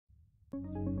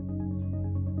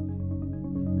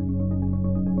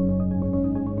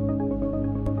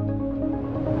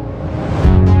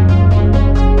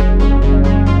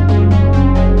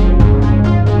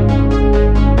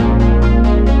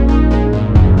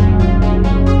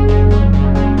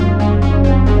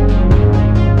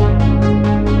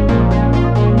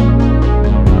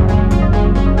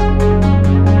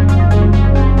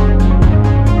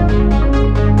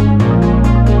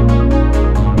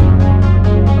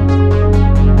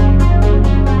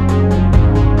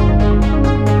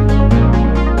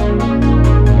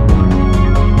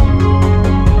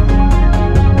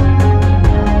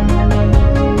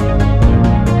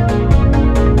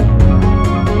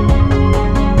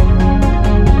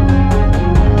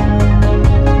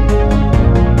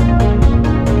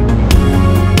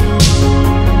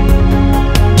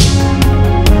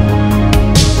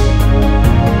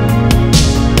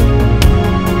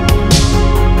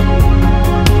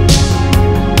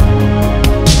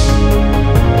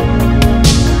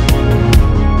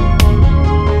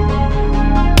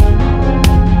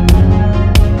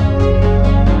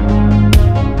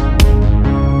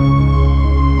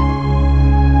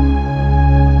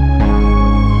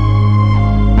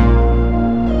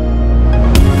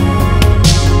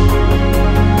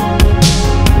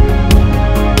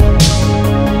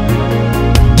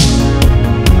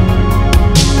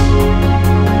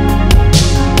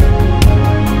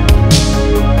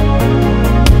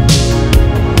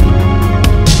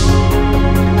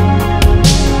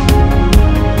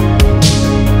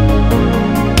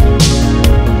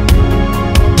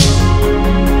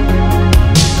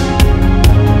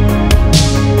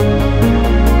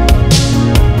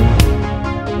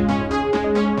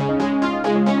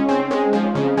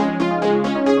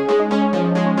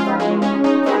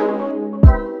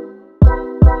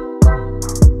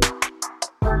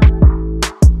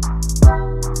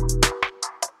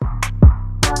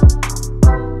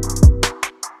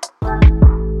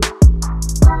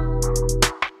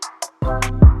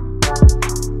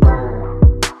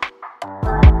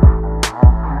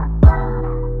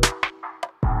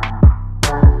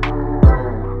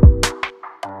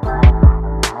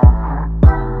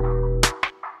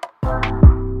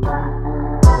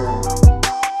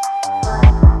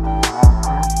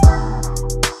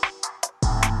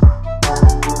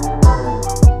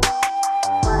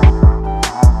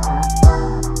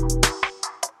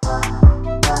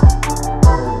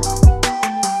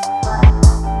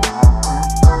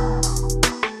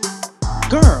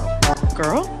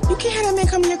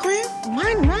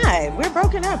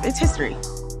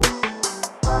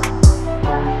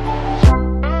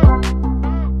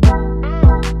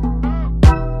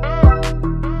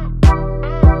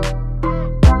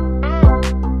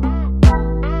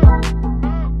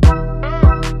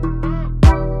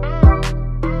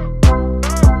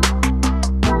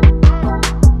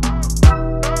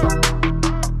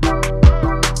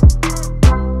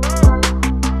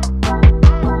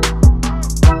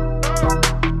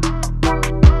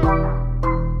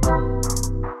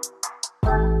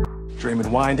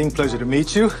Winding, pleasure to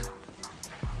meet you.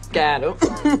 Got him.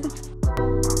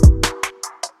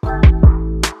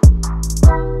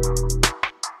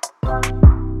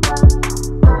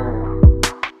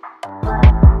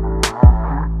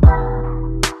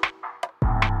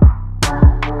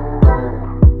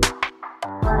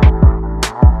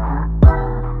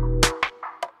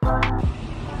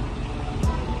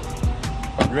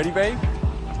 You ready, babe?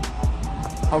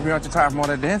 Hope you're not too tired from all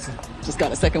that dancing. Just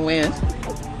got a second wind.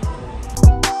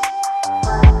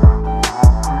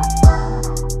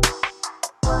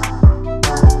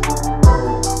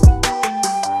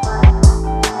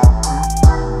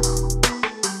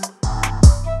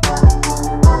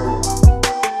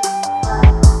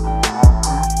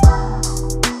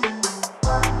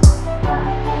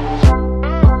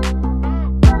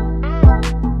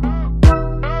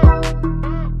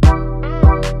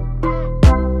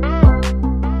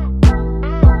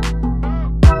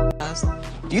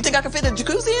 Do you think I can fit a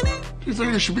jacuzzi in it? You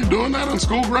think you should be doing that on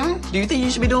school grounds? Do you think you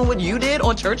should be doing what you did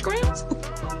on church grounds?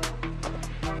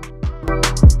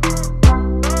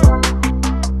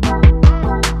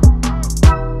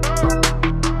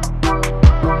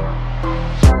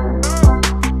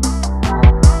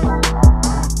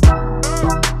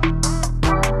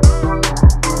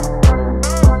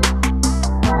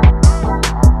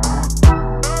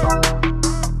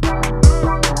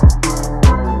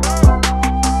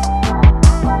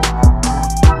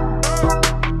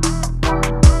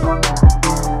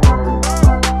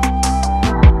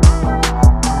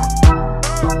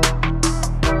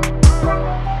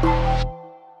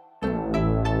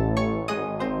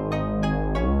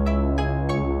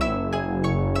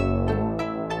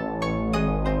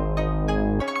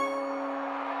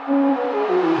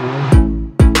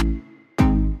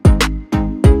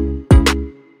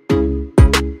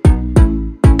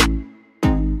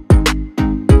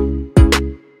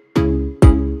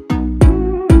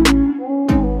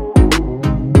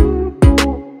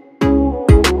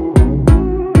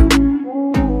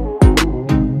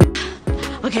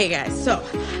 Okay, guys, so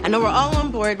I know we're all on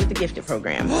board with the gifted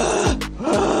program.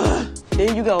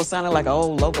 There you go, sounding like an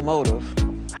old locomotive.